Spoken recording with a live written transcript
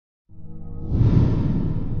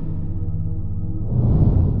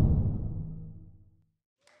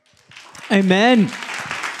Amen.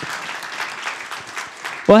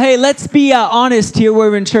 Well, hey, let's be honest here.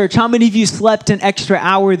 We're in church. How many of you slept an extra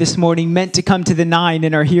hour this morning, meant to come to the 9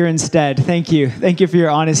 and are here instead? Thank you. Thank you for your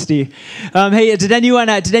honesty. Hey, did anyone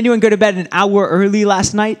go to bed an hour early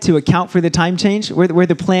last night to account for the time change? Where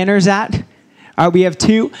the planners at? We have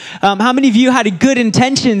 2. How many of you had good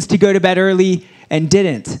intentions to go to bed early and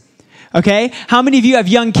didn't? Okay, how many of you have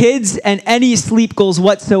young kids and any sleep goals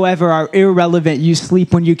whatsoever are irrelevant? You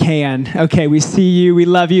sleep when you can. Okay, we see you, we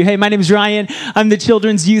love you. Hey, my name is Ryan. I'm the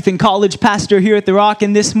children's youth and college pastor here at The Rock,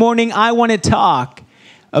 and this morning I want to talk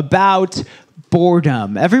about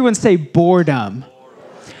boredom. Everyone say boredom.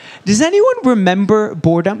 Does anyone remember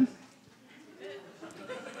boredom?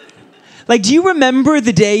 Like, do you remember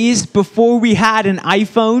the days before we had an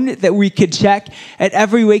iPhone that we could check at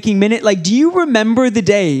every waking minute? Like, do you remember the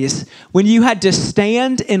days when you had to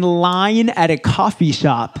stand in line at a coffee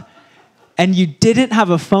shop and you didn't have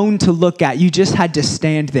a phone to look at, you just had to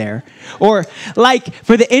stand there? Or like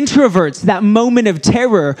for the introverts, that moment of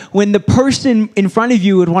terror when the person in front of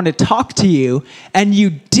you would want to talk to you and you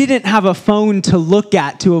didn't have a phone to look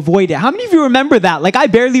at to avoid it. How many of you remember that? Like, I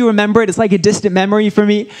barely remember it. It's like a distant memory for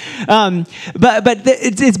me.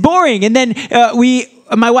 It's boring. And then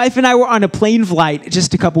my wife and I were on a plane flight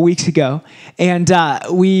just a couple weeks ago, and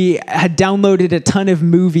we had downloaded a ton of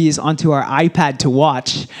movies onto our iPad to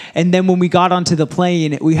watch. And then when we got onto the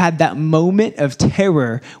plane, we had that moment of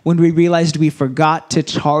terror when we realized we forgot to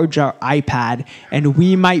charge our iPad and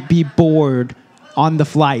we might be bored on the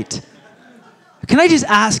flight. Can I just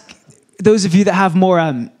ask those of you that have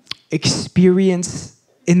more experience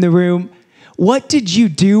in the room, what did you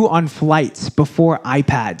do on flights before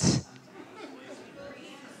iPads?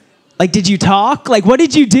 Like, did you talk? Like, what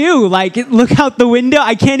did you do? Like, look out the window?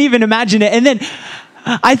 I can't even imagine it. And then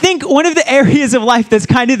I think one of the areas of life that's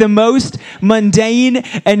kind of the most mundane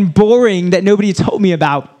and boring that nobody told me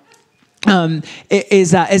about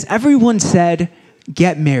is everyone said,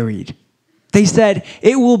 get married. They said,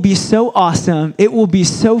 it will be so awesome. It will be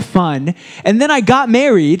so fun. And then I got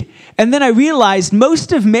married, and then I realized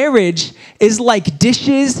most of marriage is like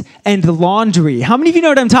dishes and laundry. How many of you know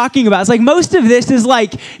what I'm talking about? It's like most of this is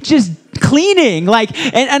like just cleaning.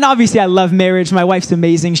 And obviously I love marriage. My wife's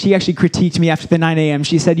amazing. She actually critiqued me after the 9 a.m.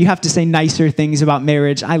 She said, you have to say nicer things about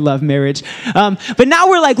marriage. I love marriage. But now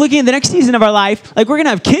we're like looking at the next season of our life, like we're going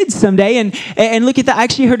to have kids someday. And look at that. I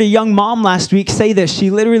actually heard a young mom last week say this. She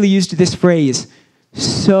literally used this phrase,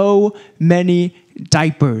 so many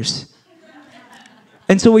diapers.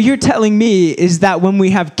 And so what you're telling me is that when we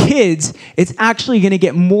have kids, it's actually going to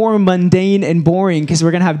get more mundane and boring because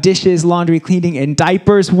we're going to have dishes, laundry, cleaning, and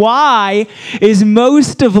diapers. Why is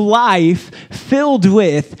most of life filled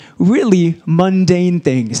with really mundane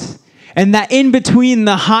things? And that in between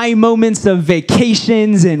the high moments of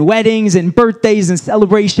vacations and weddings and birthdays and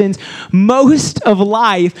celebrations, most of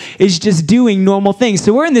life is just doing normal things.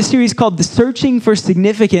 So we're in this series called The Searching for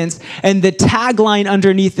Significance, and the tagline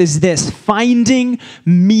underneath is this: finding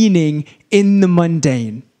meaning in the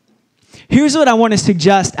mundane. Here's what I want to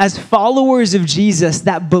suggest as followers of Jesus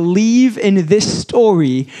that believe in this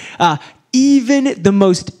story. Even the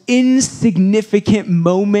most insignificant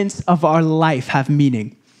moments of our life have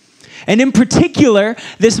meaning. And in particular,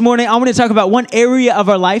 this morning, I want to talk about one area of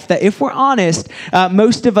our life that, if we're honest,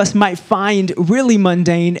 most of us might find really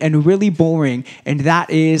mundane and really boring, and that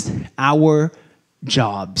is our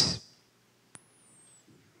jobs.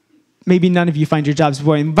 Maybe none of you find your jobs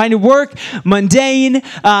boring. Find your work mundane.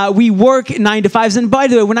 We work 9 to 5s. And by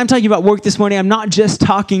the way, when I'm talking about work this morning, I'm not just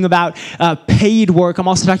talking about paid work. I'm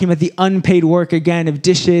also talking about the unpaid work, again, of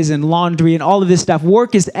dishes and laundry and all of this stuff.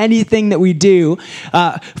 Work is anything that we do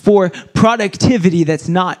for productivity that's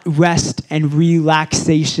not rest and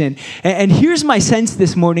relaxation. And here's my sense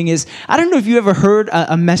this morning is, I don't know if you ever heard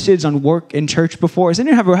a message on work in church before. Has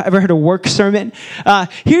anyone ever heard a work sermon?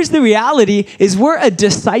 Here's the reality is we're a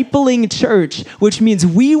discipling church, which means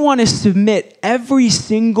we want to submit every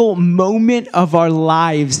single moment of our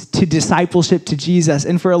lives to discipleship to Jesus.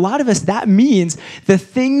 And for a lot of us, that means the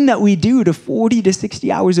thing that we do to 40 to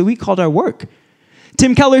 60 hours a week called our work.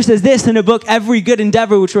 Tim Keller says this in a book, Every Good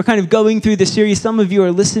Endeavor, which we're kind of going through the series. Some of you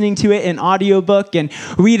are listening to it in audiobook and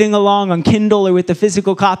reading along on Kindle or with the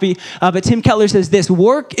physical copy. But Tim Keller says this: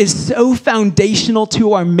 work is so foundational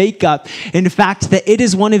to our makeup, in fact, that it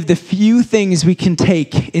is one of the few things we can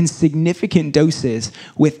take in significant doses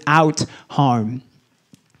without harm.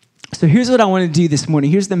 So here's what I want to do this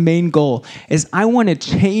morning. Here's the main goal, is I want to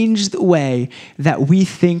change the way that we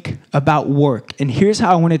think about work. And here's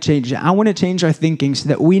how I want to change it. I want to change our thinking so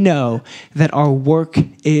that we know that our work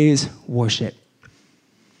is worship.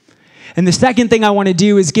 And the second thing I want to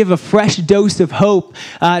do is give a fresh dose of hope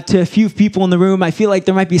to a few people in the room. I feel like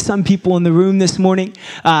there might be some people in the room this morning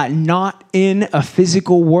not in a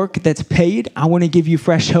physical work that's paid. I want to give you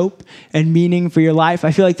fresh hope and meaning for your life.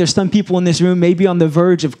 I feel like there's some people in this room maybe on the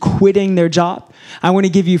verge of quitting their job. I want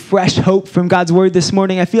to give you fresh hope from God's word this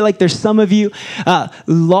morning. I feel like there's some of you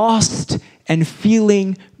lost and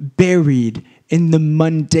feeling buried in the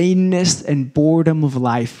mundaneness and boredom of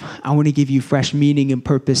life. I want to give you fresh meaning and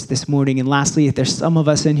purpose this morning. And lastly, if there's some of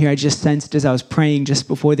us in here, I just sensed as I was praying just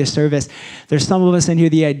before this service, there's some of us in here,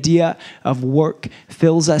 the idea of work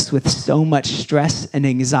fills us with so much stress and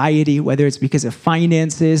anxiety, whether it's because of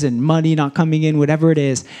finances and money not coming in, whatever it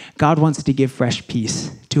is. God wants to give fresh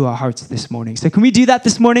peace to our hearts this morning. So can we do that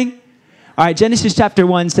this morning? All right, Genesis chapter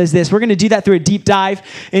 1 says this. We're going to do that through a deep dive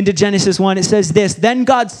into Genesis 1. It says this, "Then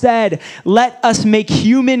God said, let us make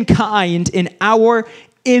humankind in our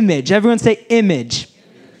image." Everyone say image.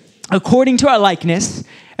 "According to our likeness."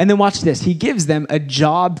 And then watch this. He gives them a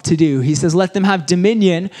job to do. He says, let them have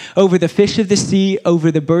dominion over the fish of the sea,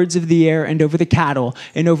 over the birds of the air, and over the cattle,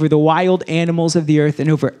 and over the wild animals of the earth, and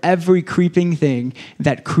over every creeping thing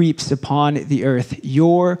that creeps upon the earth.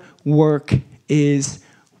 Your work is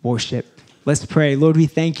worship. Let's pray. Lord, we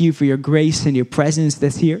thank you for your grace and your presence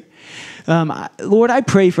that's here. Lord, I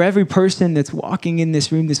pray for every person that's walking in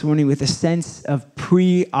this room this morning with a sense of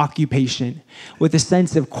preoccupation, with a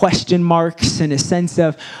sense of question marks and a sense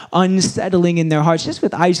of unsettling in their hearts, just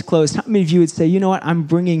with eyes closed. How many of you would say, you know what, I'm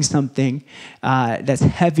bringing something that's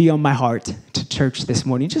heavy on my heart to church this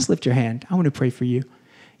morning? Just lift your hand. I want to pray for you.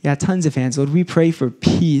 Yeah, tons of hands. Lord, we pray for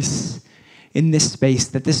peace in this space,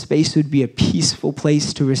 that this space would be a peaceful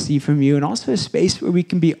place to receive from you, and also a space where we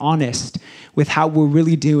can be honest with how we're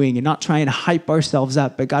really doing and not try and hype ourselves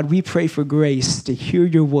up. But God, we pray for grace to hear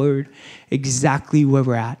your word exactly where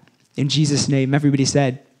we're at. In Jesus' name, everybody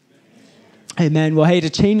said, amen. Well, hey, to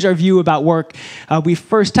change our view about work, we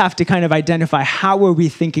first have to kind of identify how are we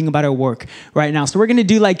thinking about our work right now. So we're going to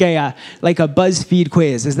do like a BuzzFeed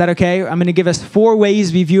quiz. Is that okay? I'm going to give us 4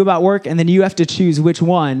 ways we view about work, and then you have to choose which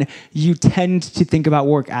one you tend to think about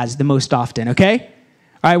work as the most often, okay?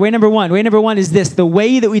 All right, way number one. Way number one is this. The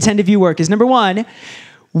way that we tend to view work is, number one,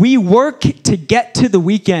 we work to get to the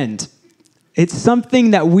weekend. It's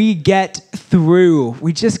something that we get through.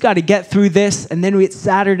 We just got to get through this, and then it's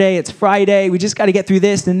Saturday, it's Friday. We just got to get through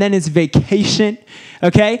this, and then it's vacation,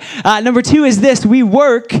 okay? Number 2 is this. We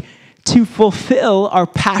work to fulfill our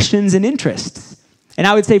passions and interests. And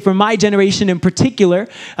I would say for my generation in particular,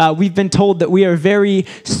 we've been told that we are very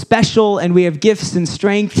special and we have gifts and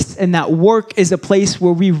strengths, and that work is a place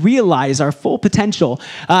where we realize our full potential.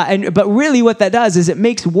 But really what that does is it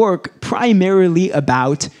makes work primarily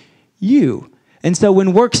about you. And so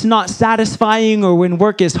when work's not satisfying or when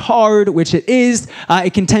work is hard, which it is,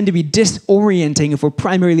 it can tend to be disorienting if we're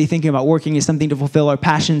primarily thinking about working as something to fulfill our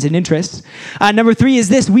passions and interests. Number 3 is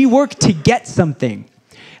this. We work to get something.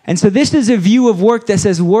 And so this is a view of work that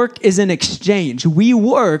says work is an exchange. We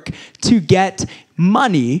work to get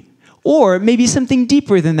money, or maybe something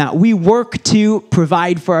deeper than that. We work to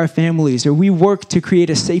provide for our families, or we work to create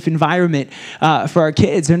a safe environment for our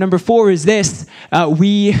kids. Or number 4 is this,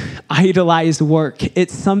 we idolize work.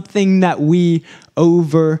 It's something that we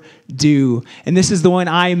overdo. And this is the one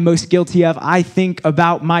I'm most guilty of. I think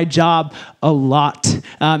about my job a lot.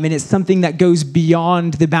 And it's something that goes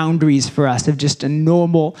beyond the boundaries for us of just a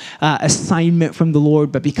normal assignment from the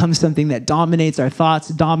Lord, but becomes something that dominates our thoughts,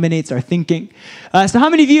 dominates our thinking. So how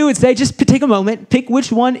many of you would say, just take a moment, pick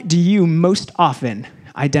which one do you most often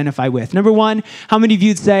identify with? Number 1, how many of you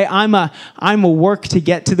would say, I'm a work to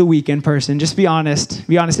get to the weekend person? Just be honest.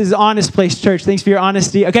 Be honest. This is an honest place, church. Thanks for your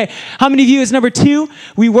honesty. Okay. How many of you is number 2?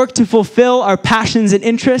 We work to fulfill our passions and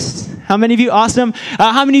interests. How many of you? Awesome.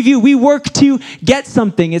 How many of you? We work to get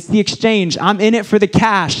something. It's the exchange. I'm in it for the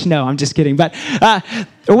cash. No, I'm just kidding. But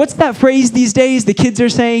or what's that phrase these days? The kids are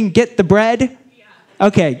saying, get the bread.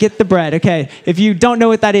 Okay, get the bread. Okay. If you don't know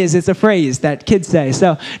what that is, it's a phrase that kids say.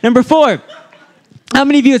 So number 4. How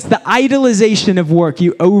many of you, it's the idolization of work?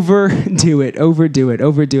 You overdo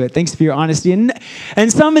it. Thanks for your honesty.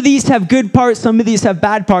 And some of these have good parts, some of these have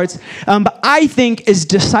bad parts. But I think as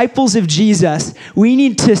disciples of Jesus, we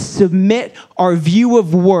need to submit our view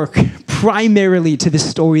of work primarily to the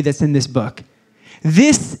story that's in this book.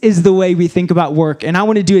 This is the way we think about work. And I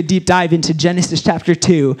want to do a deep dive into Genesis chapter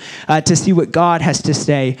 2 to see what God has to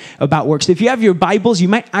say about work. So if you have your Bibles, you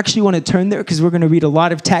might actually want to turn there because we're going to read a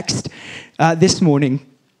lot of text this morning.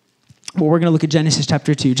 Well, we're going to look at Genesis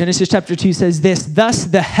chapter 2. Genesis chapter 2 says this, "Thus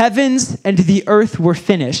the heavens and the earth were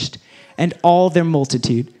finished, and all their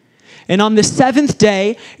multitude. And on the 7th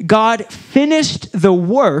day, God finished the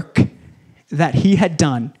work that he had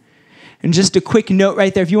done. And just a quick note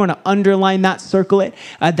right there, if you want to underline that, circle it,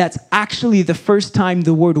 that's actually the first time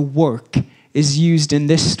the word work is used in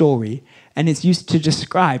this story. And it's used to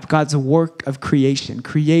describe God's work of creation,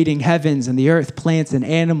 creating heavens and the earth, plants and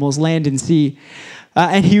animals, land and sea.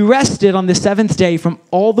 And he rested on the seventh day from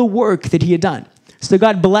all the work that he had done. So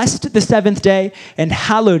God blessed the seventh day and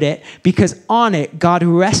hallowed it because on it God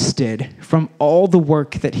rested from all the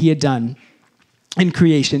work that he had done in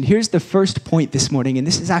creation. Here's the first point this morning, and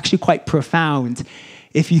this is actually quite profound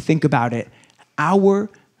if you think about it. Our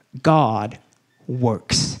God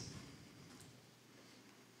works.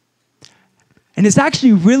 And it's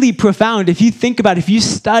actually really profound if you think about it. If you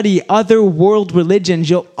study other world religions,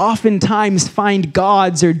 you'll oftentimes find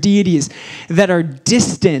gods or deities that are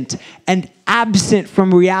distant and absent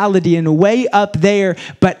from reality and way up there.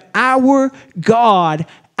 But our God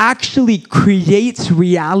actually creates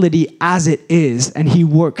reality as it is, and he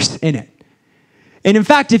works in it. And in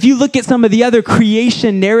fact, if you look at some of the other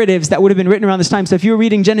creation narratives that would have been written around this time, so if you were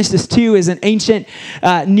reading Genesis 2 as an ancient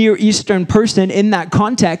Near Eastern person in that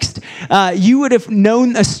context, you would have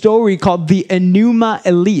known a story called the Enuma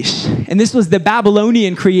Elish. And this was the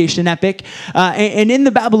Babylonian creation epic. And in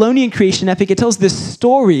the Babylonian creation epic, it tells this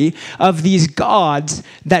story of these gods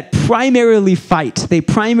that primarily fight. They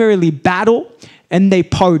primarily battle and they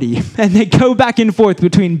party, and they go back and forth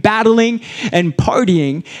between battling and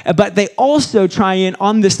partying, but they also try and,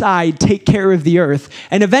 on the side, take care of the earth.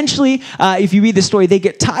 And eventually, if you read the story, they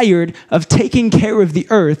get tired of taking care of the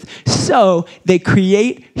earth, so they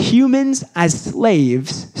create humans as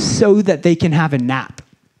slaves so that they can have a nap.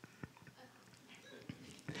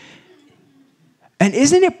 And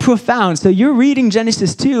isn't it profound? So you're reading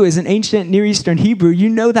Genesis 2 as an ancient Near Eastern Hebrew. You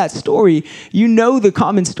know that story. You know the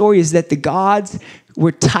common story is that the gods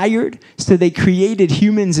were tired, so they created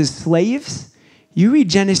humans as slaves. You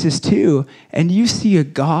read Genesis 2, and you see a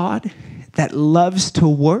God that loves to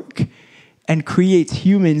work and creates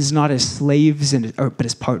humans not as slaves but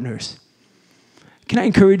as partners. Can I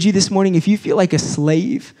encourage you this morning, if you feel like a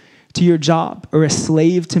slave to your job or a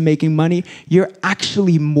slave to making money, you're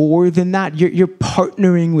actually more than that. You're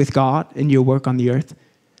partnering with God in your work on the earth.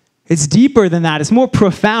 It's deeper than that. It's more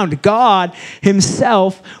profound. God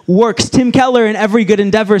himself works. Tim Keller in Every Good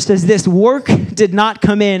Endeavor says this: work did not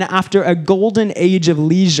come in after a golden age of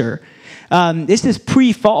leisure. This is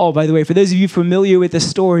pre-fall, by the way. For those of you familiar with the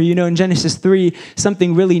story, you know in Genesis 3,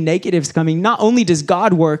 something really negative is coming. Not only does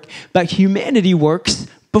God work, but humanity works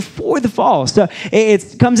before the fall. So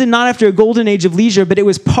it comes in not after a golden age of leisure, but it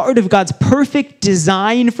was part of God's perfect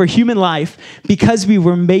design for human life because we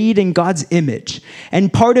were made in God's image.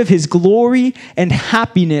 And part of his glory and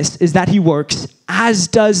happiness is that he works, as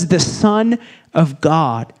does the Son of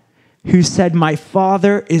God, who said, "My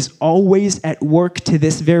Father is always at work to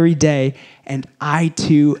this very day, and I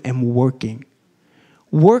too am working."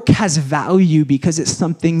 Work has value because it's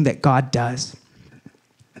something that God does.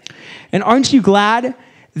 And aren't you glad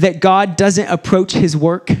that God doesn't approach his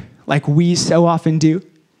work like we so often do?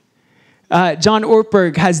 John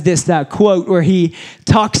Ortberg has this quote where he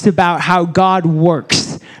talks about how God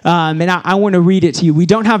works. And I want to read it to you. We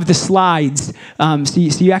don't have the slides, so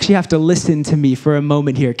you actually have to listen to me for a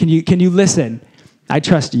moment here. Can you listen? I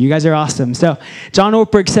trust you. You guys are awesome. So John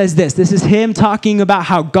Ortberg says this. This is him talking about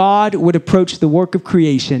how God would approach the work of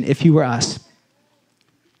creation if he were us.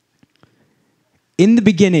 In the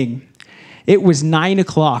beginning, it was 9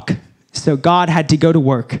 o'clock, so God had to go to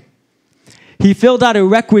work. He filled out a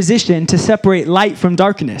requisition to separate light from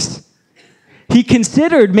darkness. He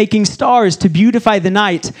considered making stars to beautify the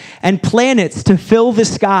night and planets to fill the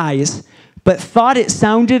skies, but thought it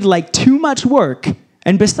sounded like too much work.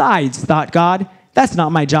 And besides, thought God, that's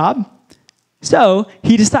not my job. So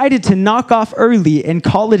he decided to knock off early and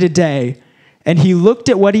call it a day. And he looked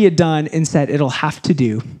at what he had done and said, it'll have to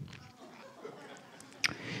do.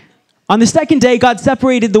 On the second day, God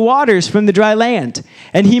separated the waters from the dry land,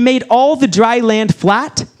 and he made all the dry land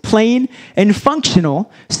flat, plain, and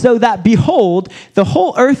functional, so that, behold, the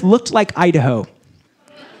whole earth looked like Idaho.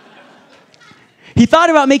 He thought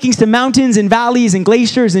about making some mountains and valleys and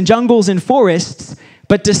glaciers and jungles and forests,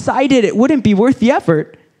 but decided it wouldn't be worth the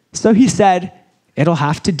effort, so he said, it'll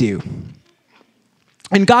have to do.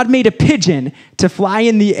 And God made a pigeon to fly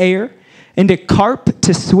in the air, and a carp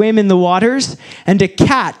to swim in the waters, and a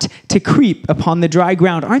cat to creep upon the dry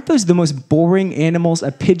ground. Aren't those the most boring animals?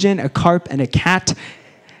 A pigeon, a carp, and a cat?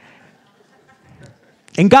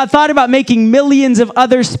 And God thought about making millions of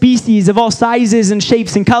other species of all sizes and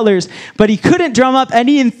shapes and colors, but he couldn't drum up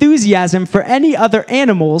any enthusiasm for any other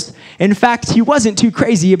animals. In fact, he wasn't too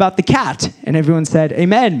crazy about the cat. And everyone said,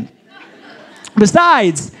 amen.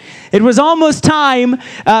 Besides, it was almost time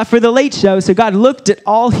for the late show, so God looked at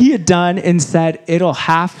all he had done and said, it'll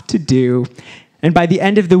have to do. And by the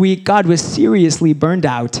end of the week, God was seriously burned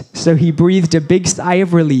out, so he breathed a big sigh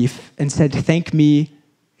of relief and said, thank me,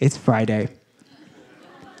 it's Friday.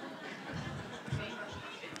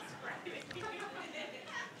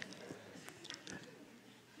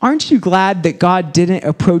 Aren't you glad that God didn't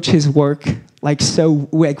approach his work like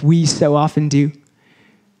we so often do?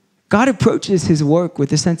 God approaches his work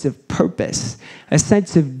with a sense of purpose, a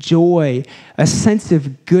sense of joy, a sense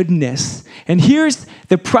of goodness. And here's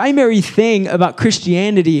the primary thing about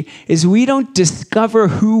Christianity is we don't discover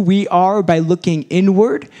who we are by looking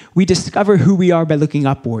inward. We discover who we are by looking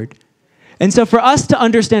upward. And so for us to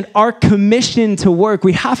understand our commission to work,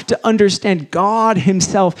 we have to understand God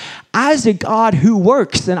himself as a God who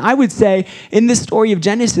works. And I would say in the story of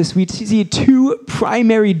Genesis, we see two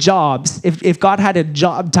primary jobs. If God had a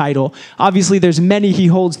job title, obviously there's many he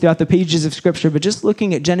holds throughout the pages of Scripture, but just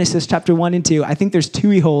looking at Genesis chapter 1 and 2, I think there's two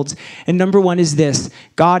he holds. And number one is this: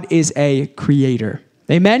 God is a creator.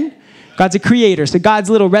 Amen? God's a creator. So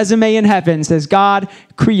God's little resume in heaven says God,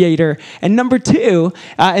 creator. And number two,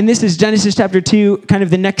 and this is Genesis chapter 2, kind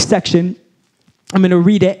of the next section. I'm going to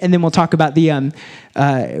read it, and then we'll talk about the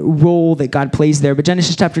role that God plays there. But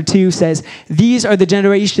Genesis chapter 2 says, these are the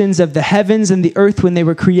generations of the heavens and the earth when they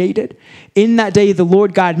were created. In that day, the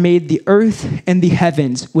Lord God made the earth and the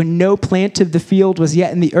heavens, when no plant of the field was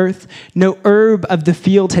yet in the earth, no herb of the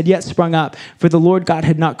field had yet sprung up, for the Lord God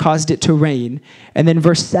had not caused it to rain. And then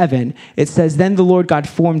verse 7, it says, then the Lord God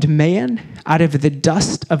formed man out of the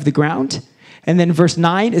dust of the ground. And then verse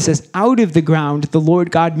 9, it says, out of the ground the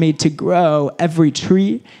Lord God made to grow every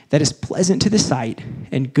tree that is pleasant to the sight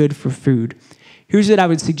and good for food. Here's what I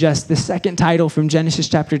would suggest, the second title from Genesis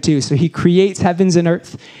chapter 2. So he creates heavens and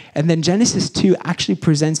earth. And then Genesis 2 actually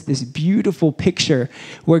presents this beautiful picture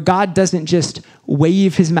where God doesn't just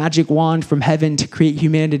wave his magic wand from heaven to create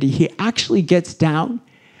humanity. He actually gets down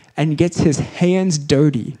and gets his hands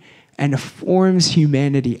dirty and forms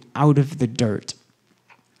humanity out of the dirt.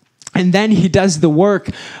 And then he does the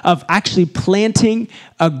work of actually planting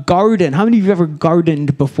a garden. How many of you have ever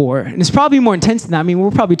gardened before? And it's probably more intense than that. I mean, we're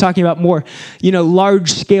probably talking about more,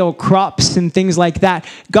 large-scale crops and things like that.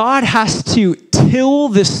 God has to till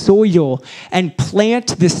the soil and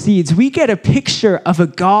plant the seeds. We get a picture of a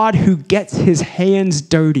God who gets his hands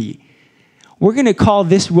dirty. We're going to call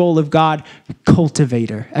this role of God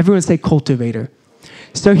cultivator. Everyone say cultivator.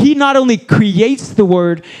 So he not only creates the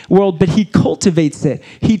world, but he cultivates it.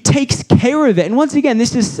 He takes care of it. And once again,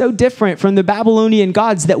 this is so different from the Babylonian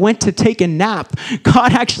gods that went to take a nap.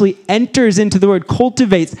 God actually enters into the word,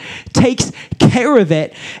 cultivates, takes care of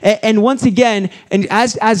it. And once again, and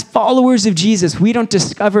as followers of Jesus, we don't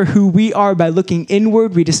discover who we are by looking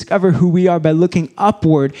inward. We discover who we are by looking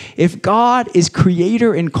upward. If God is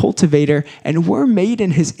creator and cultivator, and we're made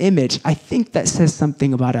in his image, I think that says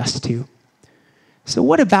something about us too. So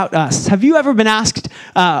what about us? Have you ever been asked,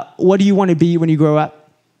 what do you want to be when you grow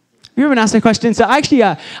up? Have you ever been asked that question? So actually,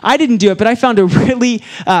 I didn't do it, but I found a really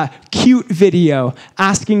cute video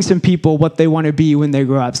asking some people what they want to be when they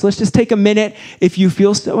grow up. So let's just take a minute. If you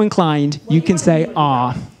feel so inclined, you can say,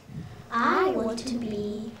 aw. I want to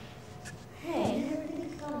be... Hey,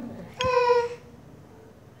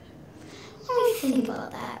 let me think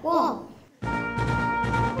about that. Whoa.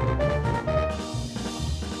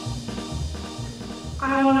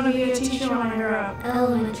 I want to be a teacher when I grow up.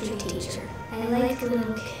 Elementary teacher. I like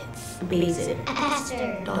little kids. A babysitter. A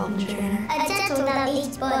pastor. Dolphin trainer. A dental that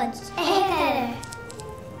eats bugs. A haircutter.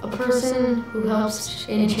 A person who helps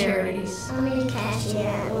in charities. I'm a cashier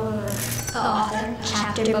at Walmart. An author.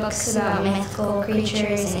 Chapter books about mythical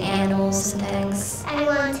creatures and animals and things. I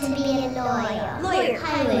want to be a lawyer.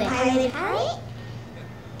 Pilot.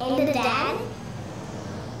 And a dad.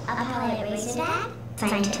 A pilot racer dad.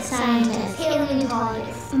 Scientist.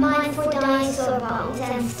 Paleontologist. Mine for dinosaur bones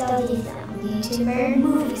and study them. YouTuber.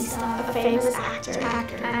 Movie star. A famous actor.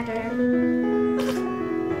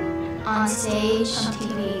 On stage. On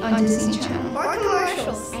TV. On Disney Channel. Or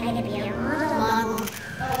commercials. I'm gonna be a model.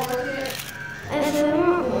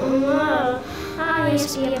 I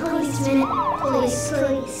used to be a policeman. Police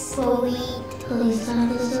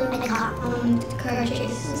officer. A cop.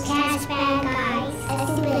 Purchase. Cash bag guys. A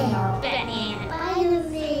superhero. Batman.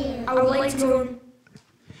 I would like to go.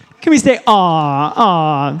 Can we say,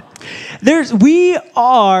 aw? We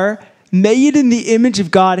are made in the image of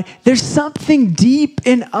God. There's something deep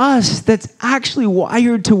in us that's actually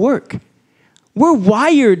wired to work. We're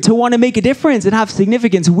wired to want to make a difference and have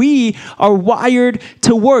significance. We are wired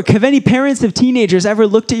to work. Have any parents of teenagers ever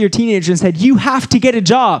looked at your teenager and said, you have to get a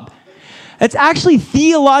job? It's actually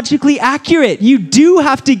theologically accurate. You do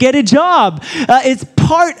have to get a job. It's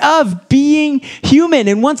part of being human.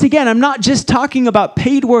 And once again, I'm not just talking about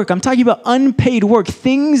paid work. I'm talking about unpaid work,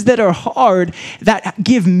 things that are hard that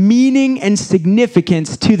give meaning and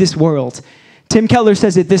significance to this world. Tim Keller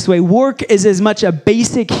says it this way: work is as much a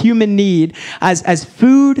basic human need as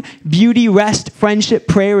food, beauty, rest, friendship,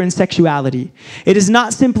 prayer, and sexuality. It is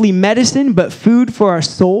not simply medicine, but food for our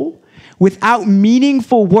soul. Without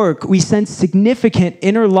meaningful work, we sense significant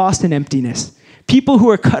inner loss and emptiness. People who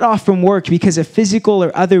are cut off from work because of physical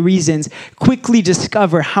or other reasons quickly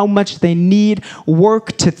discover how much they need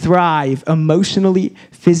work to thrive emotionally,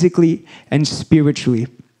 physically, and spiritually.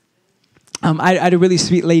 I had a really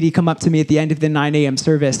sweet lady come up to me at the end of the 9 a.m.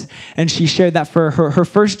 service, and she shared that for her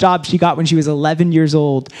first job she got when she was 11 years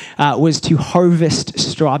old was to harvest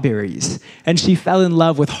strawberries. And she fell in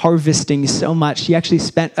love with harvesting so much. She actually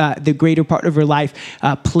spent the greater part of her life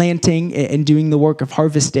planting and doing the work of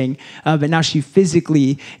harvesting, but now she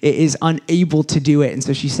physically is unable to do it. And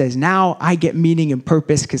so she says, now I get meaning and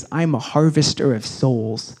purpose because I'm a harvester of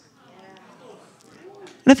souls.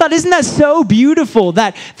 And I thought, isn't that so beautiful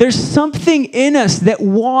that there's something in us that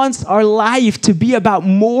wants our life to be about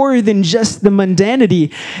more than just the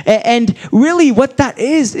mundanity? And really what that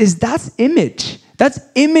is that's image. That's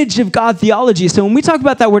image of God theology. So when we talk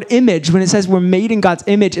about that word image, when it says we're made in God's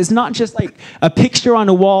image, it's not just like a picture on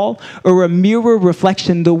a wall or a mirror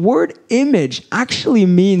reflection. The word image actually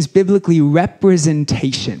means biblically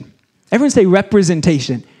representation. Everyone say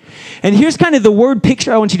representation. And here's kind of the word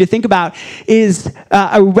picture I want you to think about is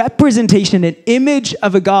a representation, an image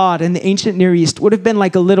of a god in the ancient Near East would have been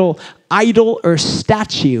like a little idol or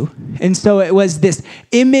statue. And so it was this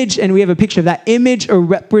image, and we have a picture of that image or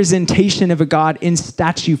representation of a god in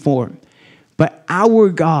statue form. But our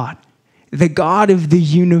God, the God of the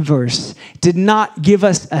universe, did not give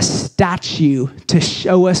us a statue to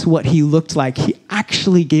show us what he looked like. He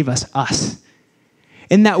actually gave us.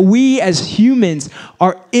 And that we as humans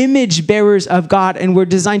are image bearers of God, and we're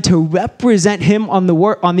designed to represent him on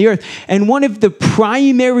the earth. And one of the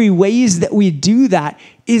primary ways that we do that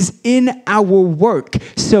is in our work.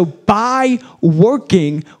 So by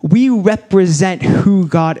working, we represent who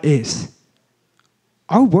God is.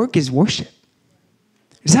 Our work is worship.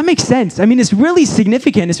 Does that make sense? I mean, it's really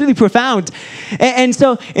significant. It's really profound. And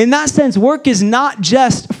so in that sense, work is not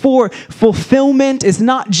just for fulfillment. It's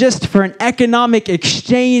not just for an economic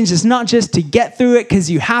exchange. It's not just to get through it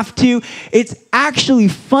because you have to. It's actually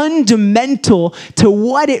fundamental to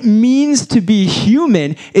what it means to be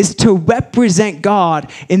human, is to represent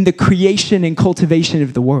God in the creation and cultivation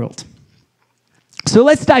of the world. So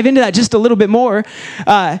let's dive into that just a little bit more.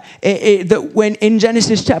 When in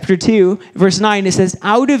Genesis chapter 2, verse 9, it says,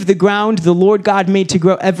 out of the ground the Lord God made to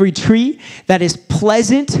grow every tree that is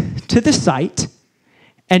pleasant to the sight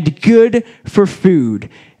and good for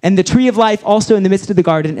food, and the tree of life also in the midst of the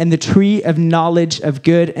garden, and the tree of knowledge of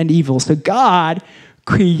good and evil. So God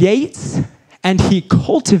creates and he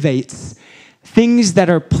cultivates things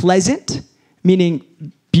that are pleasant, meaning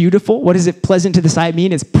beautiful. What does it pleasant to the sight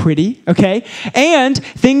mean? It's pretty, okay? And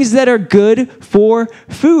things that are good for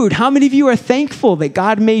food. How many of you are thankful that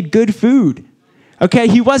God made good food? Okay,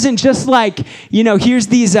 he wasn't just like, here's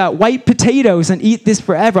these white potatoes and eat this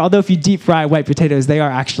forever. Although if you deep fry white potatoes, they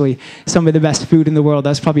are actually some of the best food in the world.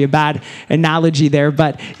 That's probably a bad analogy there,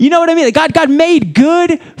 but you know what I mean? Like God made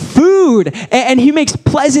good food, and he makes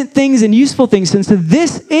pleasant things and useful things. And so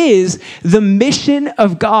this is the mission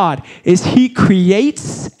of God, is he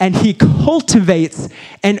creates and he cultivates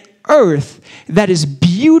an earth that is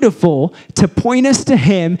beautiful to point us to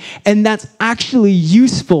him, and that's actually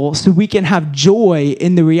useful so we can have joy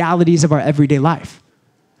in the realities of our everyday life.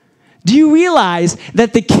 Do you realize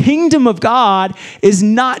that the kingdom of God is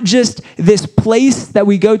not just this place that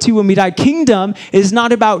we go to when we die? Kingdom is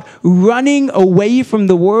not about running away from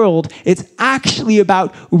the world. It's actually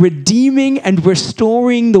about redeeming and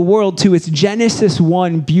restoring the world to its Genesis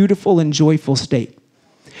 1 beautiful and joyful state.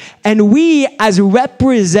 And we, as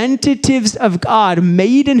representatives of God,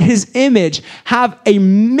 made in his image, have a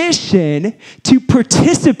mission to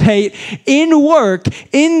participate in work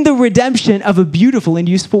in the redemption of a beautiful and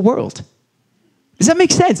useful world. Does that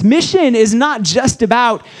make sense? Mission is not just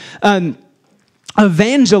about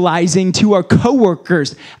evangelizing to our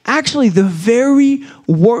coworkers. Actually, the very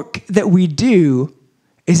work that we do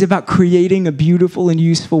is about creating a beautiful and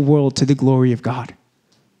useful world to the glory of God.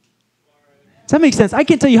 Does that make sense? I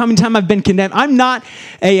can't tell you how many times I've been condemned. I'm not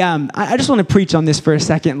I just want to preach on this for a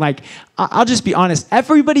second. Like, I'll just be honest.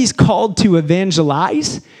 Everybody's called to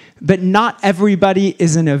evangelize, but not everybody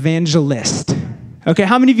is an evangelist. Okay,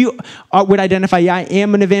 how many of you would identify, yeah, I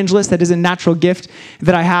am an evangelist. That is a natural gift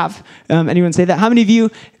that I have. Anyone say that? How many of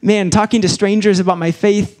you, man, talking to strangers about my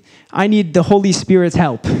faith, I need the Holy Spirit's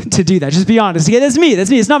help to do that. Just be honest. Yeah, that's me.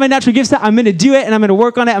 It's not my natural gift set. I'm going to do it, and I'm going to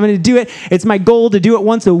work on it. I'm going to do it. It's my goal to do it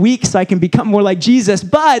once a week so I can become more like Jesus.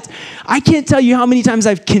 But I can't tell you how many times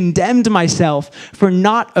I've condemned myself for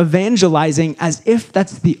not evangelizing as if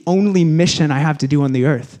that's the only mission I have to do on the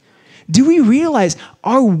earth. Do we realize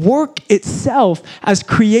our work itself as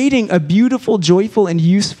creating a beautiful, joyful, and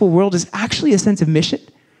useful world is actually a sense of mission?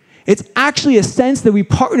 It's actually a sense that we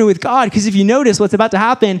partner with God, because if you notice what's about to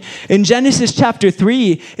happen in Genesis chapter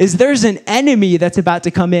 3 is there's an enemy that's about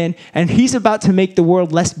to come in, and he's about to make the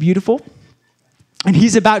world less beautiful, and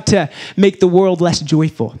he's about to make the world less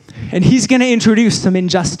joyful, and he's going to introduce some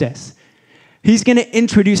injustice. He's going to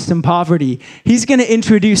introduce some poverty. He's going to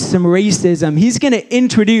introduce some racism. He's going to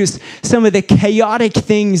introduce some of the chaotic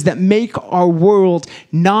things that make our world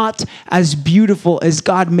not as beautiful as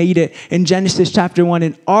God made it in Genesis chapter 1.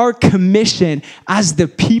 And our commission as the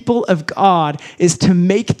people of God is to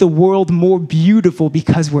make the world more beautiful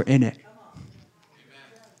because we're in it.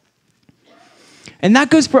 And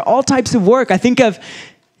that goes for all types of work. I think of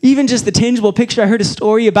even just the tangible picture. I heard a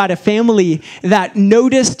story about a family that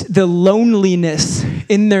noticed the loneliness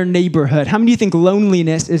in their neighborhood. How many of you think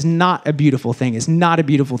loneliness is not a beautiful thing? It's not a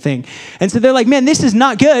beautiful thing. And so they're like, man, this is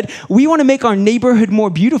not good. We want to make our neighborhood more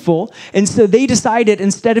beautiful. And so they decided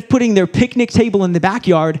instead of putting their picnic table in the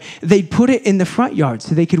backyard, they'd put it in the front yard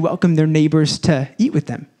so they could welcome their neighbors to eat with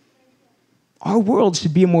them. Our world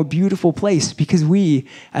should be a more beautiful place because we,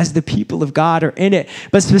 as the people of God, are in it.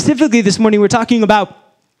 But specifically this morning, we're talking about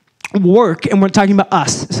work, and we're talking about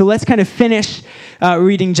us. So let's kind of finish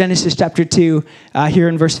reading Genesis chapter 2 here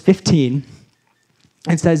in verse 15.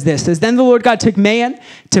 It says this, then the Lord God took man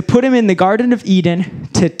to put him in the Garden of Eden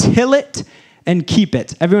to till it and keep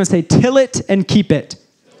it. Everyone say, till it and keep it.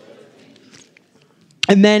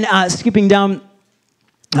 And then skipping down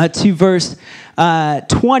to verse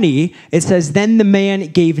 20, it says, then the man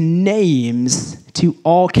gave names to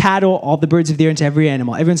all cattle, all the birds of the air, and to every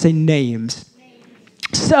animal. Everyone say names.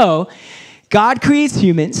 So, God creates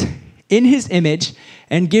humans in his image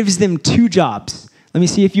and gives them two jobs. Let me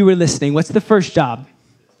see if you were listening. What's the first job?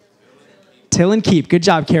 Till and keep. Good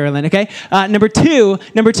job, Carolyn, okay? Number two,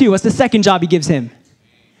 what's the second job he gives him?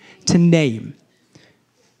 To name.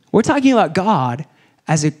 We're talking about God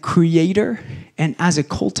as a creator and as a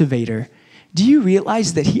cultivator. Do you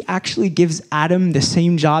realize that he actually gives Adam the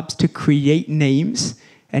same jobs to create names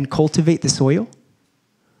and cultivate the soil?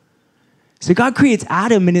 So God creates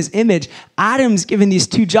Adam in his image. Adam's given these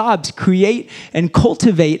two jobs, create and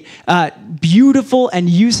cultivate beautiful and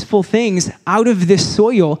useful things out of this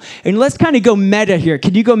soil. And let's kind of go meta here.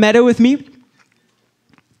 Can you go meta with me?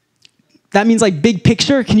 That means like big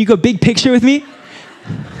picture. Can you go big picture with me?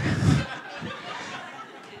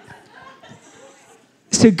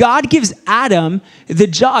 So God gives Adam the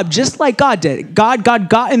job, just like God did. God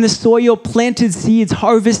got in the soil, planted seeds,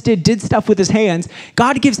 harvested, did stuff with his hands.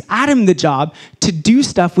 God gives Adam the job to do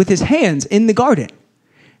stuff with his hands in the garden.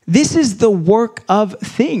 This is the work of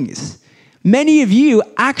things. Many of you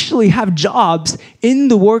actually have jobs in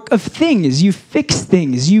the work of things. You fix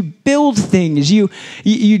things, you build things, you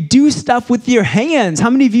do stuff with your hands.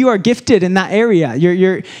 How many of you are gifted in that area?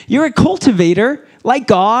 You're a cultivator like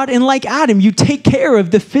God and like Adam. You take care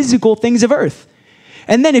of the physical things of earth.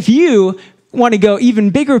 And then if you want to go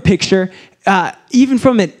even bigger picture, even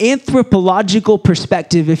from an anthropological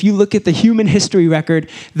perspective, if you look at the human history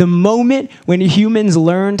record, the moment when humans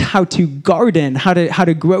learned how to garden, how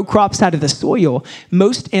to grow crops out of the soil,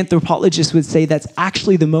 most anthropologists would say that's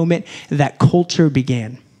actually the moment that culture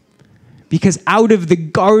began. Because out of the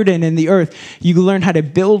garden and the earth, you learn how to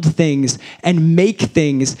build things and make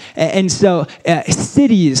things. And so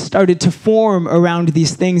cities started to form around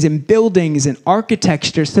these things, and buildings and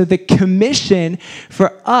architecture. So the commission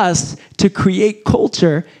for us to create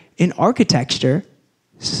culture in architecture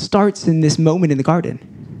starts in this moment in the garden.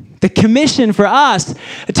 The commission for us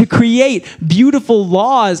to create beautiful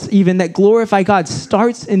laws even that glorify God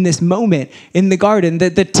starts in this moment in the garden.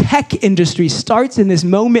 The tech industry starts in this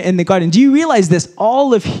moment in the garden. Do you realize this?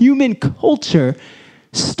 All of human culture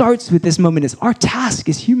starts with this moment. It's our task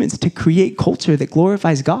as humans to create culture that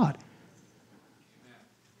glorifies God.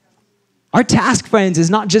 Our task, friends, is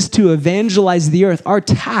not just to evangelize the earth. Our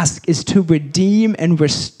task is to redeem and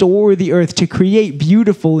restore the earth, to create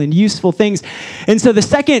beautiful and useful things. And so the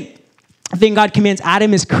second thing God commands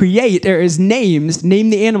Adam is create, or is names, name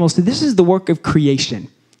the animals. So this is the work of creation.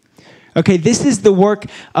 Okay, this is the work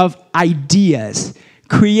of ideas.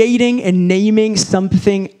 creating and naming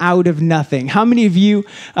something out of nothing. How many of you,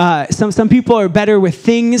 some people are better with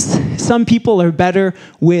things, some people are better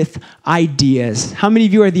with ideas. How many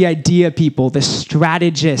of you are the idea people, the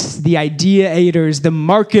strategists, the ideators, the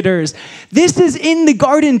marketers? This is in the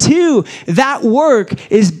garden too. That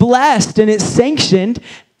work is blessed and it's sanctioned,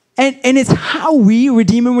 and it's how we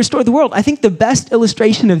redeem and restore the world. I think the best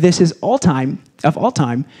illustration of this of all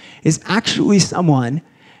time, is actually someone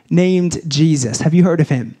named Jesus. Have you heard of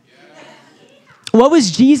him? What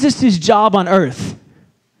was Jesus' job on earth?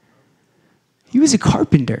 He was a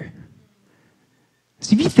carpenter.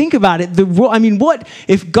 So if you think about it, what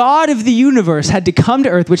if God of the universe had to come to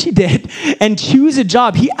earth, which he did, and choose a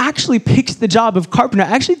job? He actually picks the job of carpenter. I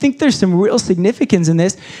actually think there's some real significance in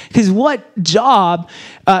this, because what job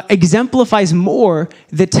exemplifies more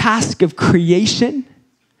the task of creation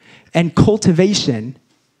and cultivation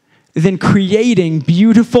than creating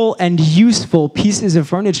beautiful and useful pieces of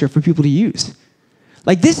furniture for people to use?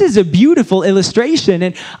 Like, this is a beautiful illustration.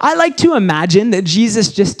 And I like to imagine that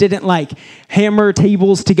Jesus just didn't like hammer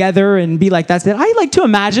tables together and be like, that's it. I like to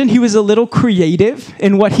imagine he was a little creative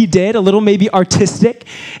in what he did, a little maybe artistic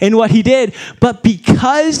in what he did. But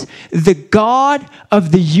because the God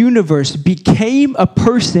of the universe became a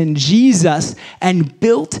person, Jesus, and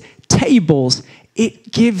built tables,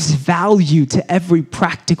 it gives value to every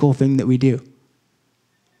practical thing that we do.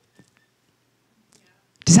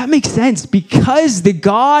 Does that make sense? Because the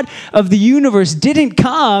God of the universe didn't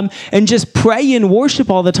come and just pray and worship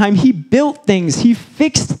all the time. He built things. He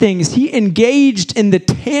fixed things. He engaged in the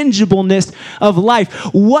tangibleness of life.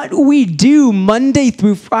 What we do Monday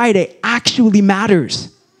through Friday actually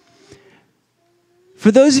matters.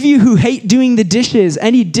 For those of you who hate doing the dishes,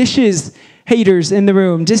 any dishes haters in the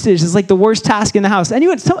room, dishes is like the worst task in the house.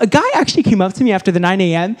 Anyone? So a guy actually came up to me after the 9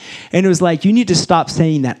 a.m. and was like, you need to stop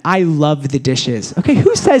saying that. I love the dishes. Okay,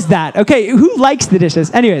 who says that? Okay, who likes the dishes?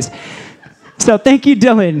 Anyways, so thank you,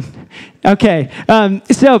 Dylan. Okay,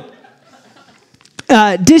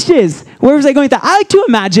 dishes. Where was I going with that? I like to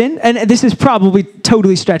imagine, and this is probably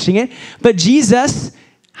totally stretching it, but Jesus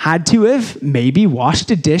had to have maybe washed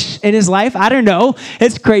a dish in his life. I don't know.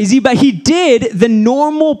 It's crazy. But he did the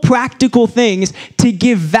normal practical things to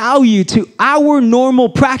give value to our normal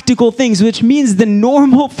practical things, which means the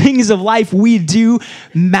normal things of life we do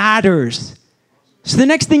matters. So the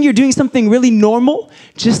next thing you're doing something really normal,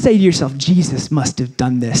 just say to yourself, Jesus must have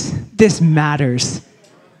done this. This matters.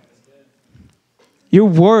 Your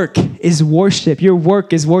work is worship. Your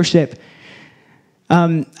work is worship.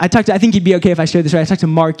 I think he'd be okay if I shared this, right? I talked to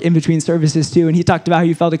Mark in between services too, and he talked about how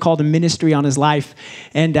he felt a call to ministry on his life,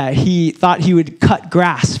 and he thought he would cut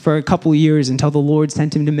grass for a couple of years until the Lord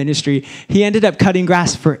sent him to ministry. He ended up cutting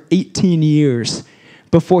grass for 18 years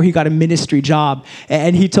before he got a ministry job,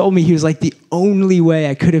 and he told me, he was like, the only way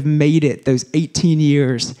I could have made it those 18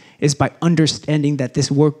 years is by understanding that this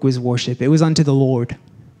work was worship. It was unto the Lord.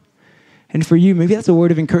 And for you, maybe that's a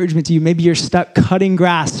word of encouragement to you. Maybe you're stuck cutting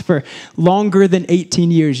grass for longer than 18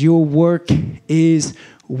 years. Your work is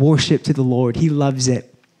worship to the Lord. He loves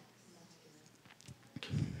it.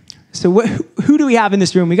 So who do we have in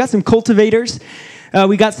this room? We got some cultivators.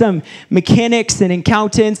 We got some mechanics and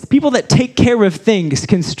accountants, people that take care of things,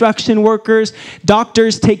 construction workers,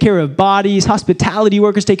 doctors take care of bodies, hospitality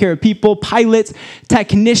workers take care of people, pilots,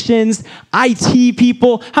 technicians, IT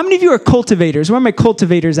people. How many of you are cultivators? Where are my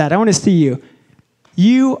cultivators at? I want to see you.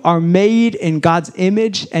 You are made in God's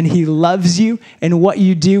image, and he loves you, and what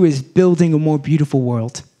you do is building a more beautiful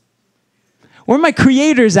world. Where are my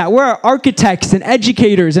creators at? Where are architects and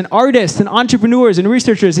educators and artists and entrepreneurs and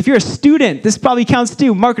researchers? If you're a student, this probably counts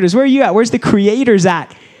too. Marketers, where are you at? Where's the creators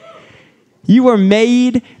at? You are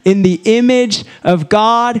made in the image of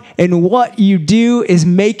God, and what you do is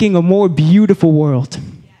making a more beautiful world.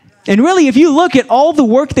 And really, if you look at all the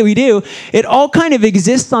work that we do, it all kind of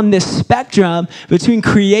exists on this spectrum between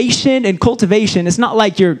creation and cultivation. It's not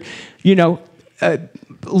like you're,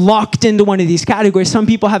 locked into one of these categories. Some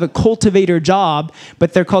people have a cultivator job,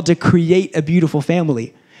 but they're called to create a beautiful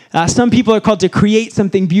family. Some people are called to create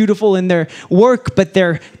something beautiful in their work, but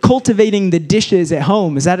they're cultivating the dishes at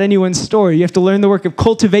home. Is that anyone's story? You have to learn the work of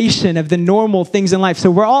cultivation of the normal things in life.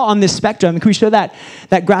 So we're all on this spectrum. Can we show that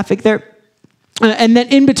graphic there? And then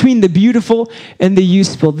in between the beautiful and the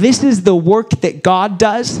useful, this is the work that God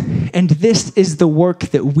does, and this is the work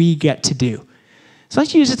that we get to do. So I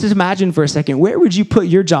want you to just imagine for a second, where would you put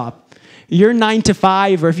your job? your 9 to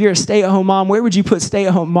 5, or if you're a stay-at-home mom, where would you put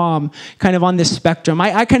stay-at-home mom kind of on this spectrum?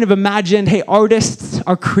 I kind of imagined, hey, artists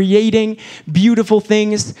are creating beautiful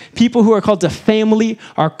things. People who are called to family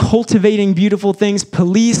are cultivating beautiful things.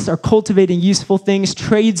 Police are cultivating useful things.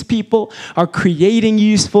 Tradespeople are creating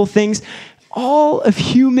useful things. All of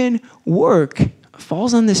human work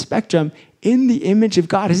falls on this spectrum in the image of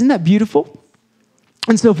God. Isn't that beautiful?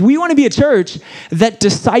 And so if we want to be a church that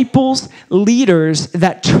disciples leaders,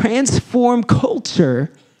 that transform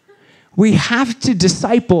culture, we have to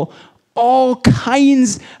disciple all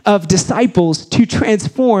kinds of disciples to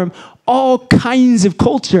transform all kinds of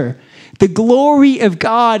culture. The glory of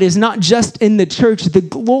God is not just in the church. The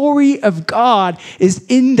glory of God is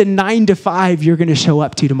in the 9 to 5 you're going to show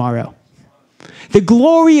up to tomorrow. The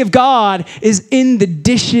glory of God is in the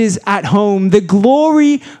dishes at home. The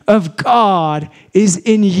glory of God is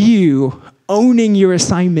in you owning your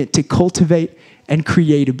assignment to cultivate and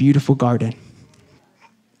create a beautiful garden.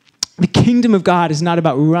 The kingdom of God is not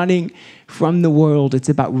about running from the world. It's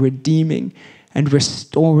about redeeming and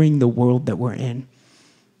restoring the world that we're in.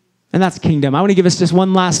 And that's kingdom. I want to give us just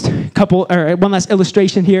one last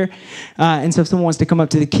illustration here. And so if someone wants to come up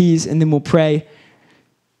to the keys, and then we'll pray.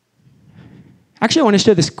 Actually, I want to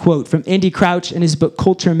share this quote from Andy Crouch in his book,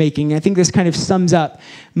 Culture Making. I think this kind of sums up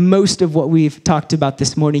most of what we've talked about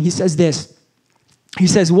this morning. He says this. He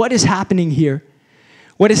says, what is happening here?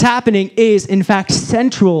 What is happening is, in fact,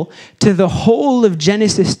 central to the whole of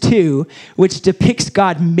Genesis 2, which depicts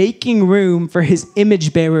God making room for his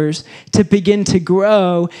image bearers to begin to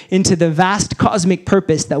grow into the vast cosmic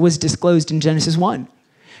purpose that was disclosed in Genesis 1.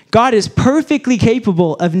 God is perfectly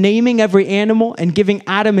capable of naming every animal and giving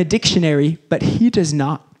Adam a dictionary, but he does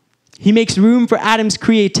not. He makes room for Adam's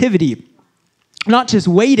creativity, not just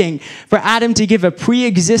waiting for Adam to give a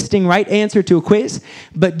pre-existing right answer to a quiz,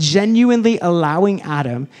 but genuinely allowing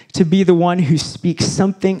Adam to be the one who speaks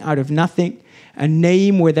something out of nothing, a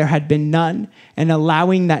name where there had been none, and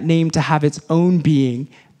allowing that name to have its own being.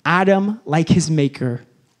 Adam, like his maker,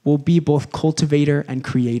 will be both cultivator and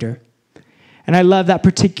creator. And I love that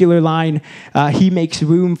particular line. He makes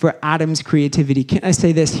room for Adam's creativity. Can I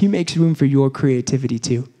say this? He makes room for your creativity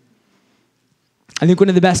too. I think one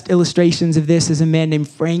of the best illustrations of this is a man named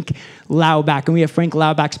Frank Laubach. And we have Frank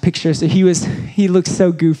Laubach's picture. So he looks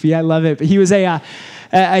so goofy. I love it. But he was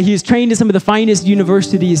he was trained at some of the finest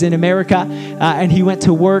universities in America. And he went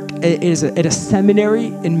to work at a seminary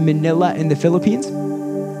in Manila in the Philippines.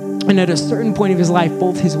 And at a certain point of his life,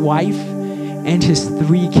 both his wife and his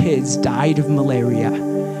 3 kids died of malaria.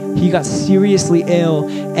 He got seriously ill,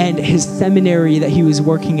 and his seminary that he was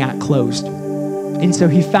working at closed. And so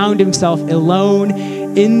he found himself alone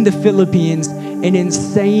in the Philippines, in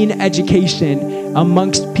insane education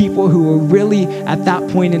amongst people who were really, at that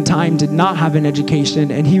point in time, did not have an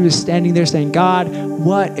education. And he was standing there saying, God,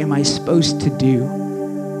 what am I supposed to do?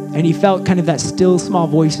 And he felt kind of that still small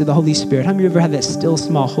voice of the Holy Spirit. How many of you ever had that still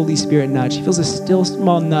small Holy Spirit nudge? He feels a still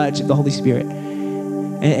small nudge of the Holy Spirit.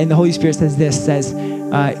 And the Holy Spirit says this,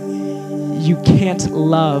 you can't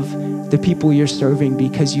love the people you're serving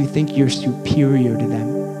because you think you're superior to them.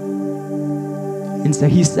 And so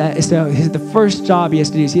he said, the first job he has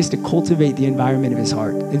to do is he has to cultivate the environment of his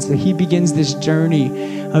heart. And so he begins this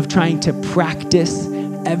journey of trying to practice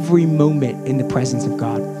every moment in the presence of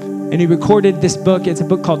God. And he recorded this book. It's a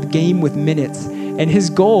book called Game with Minutes. And his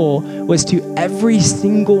goal was to every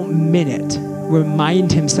single minute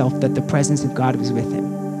remind himself that the presence of God was with him.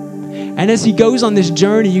 And as he goes on this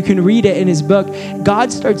journey, you can read it in his book,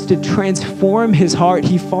 God starts to transform his heart.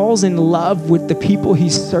 He falls in love with the people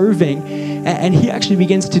he's serving. And he actually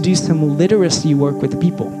begins to do some literacy work with the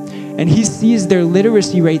people. And he sees their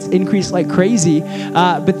literacy rates increase like crazy.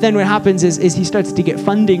 But then what happens is he starts to get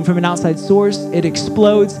funding from an outside source. It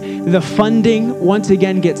explodes. The funding once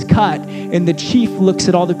again gets cut. And the chief looks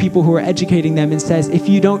at all the people who are educating them and says, if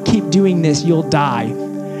you don't keep doing this, you'll die.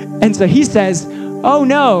 And so he says, oh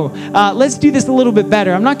no, let's do this a little bit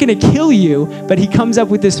better. I'm not going to kill you. But he comes up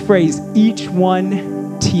with this phrase, each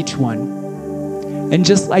one, teach one. And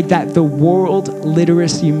just like that, the world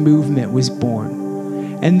literacy movement was born.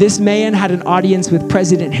 And this man had an audience with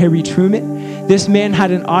President Harry Truman. This man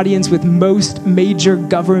had an audience with most major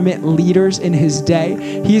government leaders in his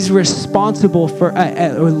day. He's responsible for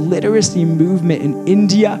a literacy movement in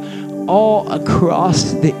India, all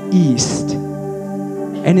across the East.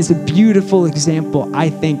 And it's a beautiful example,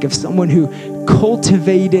 I think, of someone who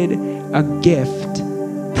cultivated a gift,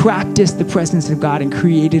 practiced the presence of God, and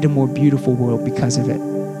created a more beautiful world because of it.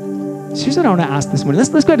 So here's what I want to ask this morning. Let's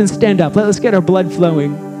go ahead and stand up. Let's get our blood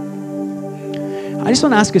flowing. I just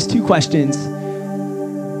want to ask us 2 questions.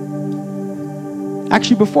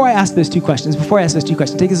 Actually, before I ask those two questions,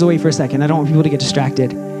 take this away for a second. I don't want people to get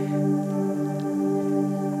distracted.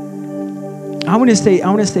 I want to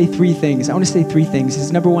say three things.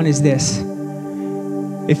 Number one is this.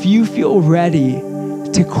 If you feel ready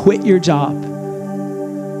to quit your job,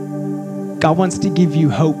 God wants to give you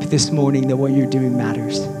hope this morning that what you're doing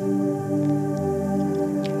matters.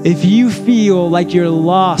 If you feel like you're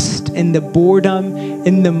lost in the boredom,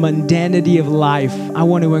 in the mundanity of life, I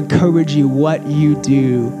want to encourage you, what you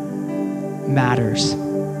do matters.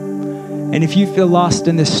 And if you feel lost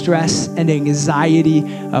in the stress and anxiety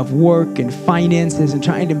of work and finances and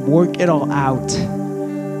trying to work it all out,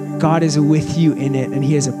 God is with you in it, and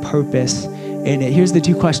he has a purpose in it. Here's the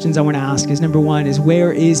two questions I want to ask. Number one is,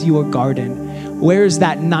 where is your garden? Where is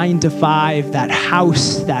that 9 to 5, that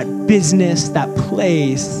house, that business, that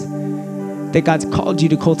place that God's called you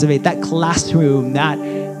to cultivate, that classroom,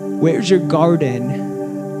 where's your garden?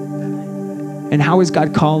 And how is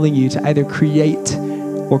God calling you to either create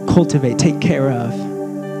or cultivate, take care of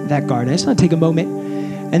that garden? I just want to take a moment.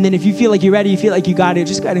 And then if you feel like you're ready, you feel like you got it,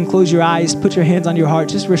 just go ahead and close your eyes, put your hands on your heart,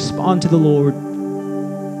 just respond to the Lord.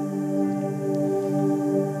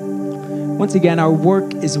 Once again, our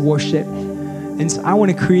work is worship. And so I want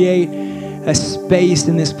to create a space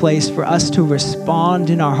in this place for us to respond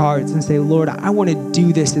in our hearts and say, Lord, I want to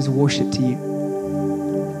do this as worship to you.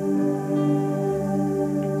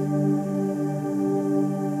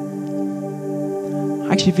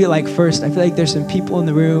 I actually feel like there's some people in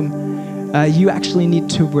the room, you actually need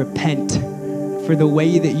to repent for the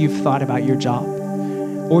way that you've thought about your job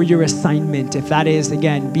or your assignment. If that is,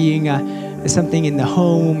 again, being something in the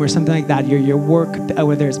home or something like that, your work,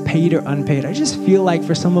 whether it's paid or unpaid. I just feel like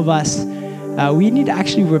for some of us, we need to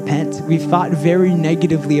actually repent. We've thought very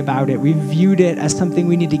negatively about it. We've viewed it as something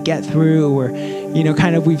we need to get through, or,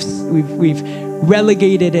 we've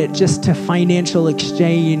relegated it just to financial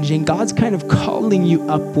exchange. And God's kind of calling you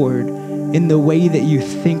upward in the way that you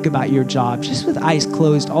think about your job, just with eyes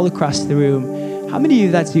closed all across the room. How many of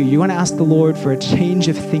you, that's you? You want to ask the Lord for a change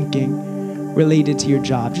of thinking related to your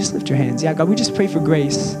job? Just lift your hands. Yeah, God, we just pray for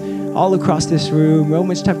grace all across this room.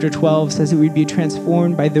 Romans chapter 12 says that we'd be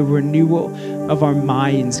transformed by the renewal of our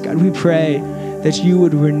minds. God, we pray that you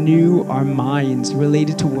would renew our minds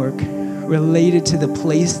related to work, related to the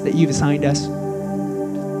place that you've assigned us.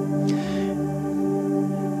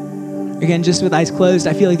 Again, just with eyes closed,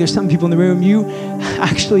 I feel like there's some people in the room, you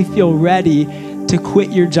actually feel ready to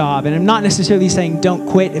quit your job. And I'm not necessarily saying don't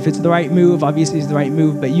quit if it's the right move. Obviously, it's the right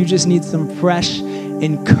move, but you just need some fresh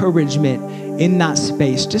encouragement in that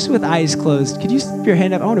space. Just with eyes closed, could you slip your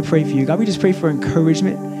hand up? I want to pray for you. God, we just pray for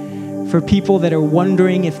encouragement for people that are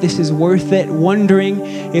wondering if this is worth it, wondering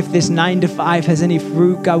if this 9 to 5 has any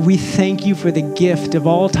fruit. God, we thank you for the gift of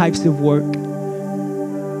all types of work,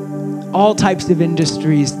 all types of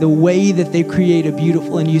industries, the way that they create a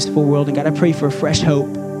beautiful and useful world. And God, I pray for fresh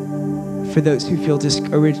hope for those who feel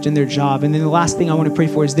discouraged in their job. And then the last thing I want to pray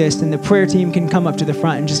for is this, and the prayer team can come up to the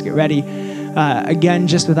front and just get ready. Again,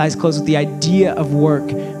 just with eyes closed, the idea of work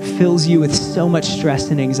fills you with so much stress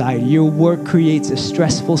and anxiety. Your work creates a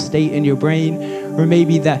stressful state in your brain, or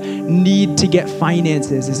maybe the need to get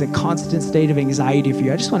finances is a constant state of anxiety for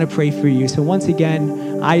you. I just want to pray for you. So once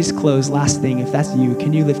again, eyes closed. Last thing, if that's you,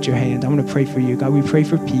 can you lift your hand? I want to pray for you. God, we pray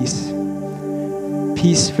for peace.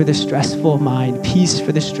 Peace for the stressful mind. Peace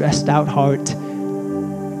for the stressed out heart.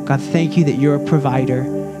 God, thank you that you're a provider.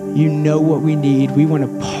 You know what we need. We want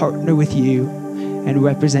to partner with you and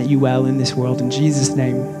represent you well in this world. In Jesus'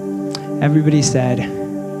 name, everybody said,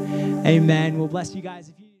 amen. Well, bless you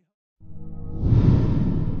guys.